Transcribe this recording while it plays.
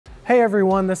Hey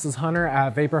everyone, this is Hunter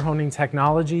at Vapor Honing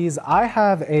Technologies. I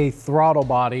have a throttle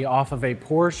body off of a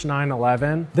Porsche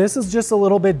 911. This is just a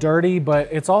little bit dirty, but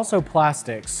it's also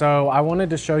plastic. So I wanted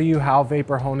to show you how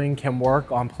vapor honing can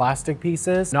work on plastic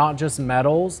pieces, not just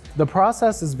metals. The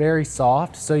process is very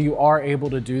soft, so you are able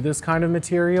to do this kind of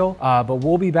material, but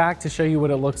we'll be back to show you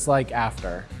what it looks like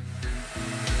after.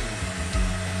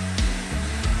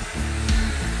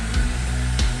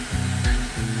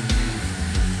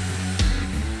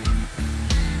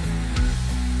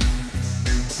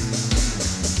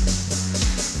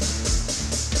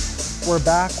 We're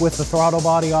back with the throttle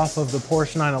body off of the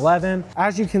Porsche 911.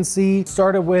 As you can see,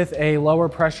 started with a lower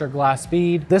pressure glass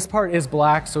bead. This part is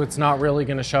black, so it's not really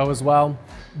gonna show as well,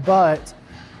 but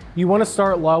you wanna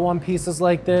start low on pieces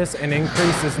like this and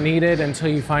increase as needed until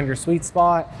you find your sweet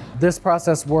spot. This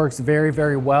process works very,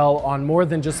 very well on more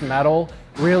than just metal.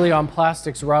 Really on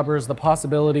plastics, rubbers, the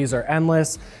possibilities are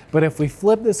endless. But if we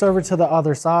flip this over to the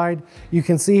other side, you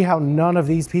can see how none of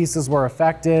these pieces were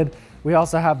affected. We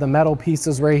also have the metal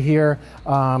pieces right here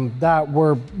that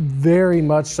were very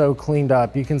much so cleaned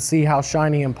up. You can see how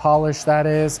shiny and polished that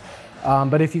is.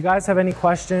 But if you guys have any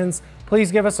questions,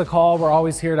 please give us a call. We're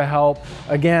always here to help.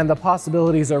 Again, the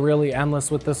possibilities are really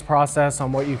endless with this process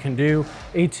on what you can do.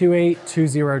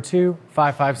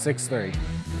 828-202-5563.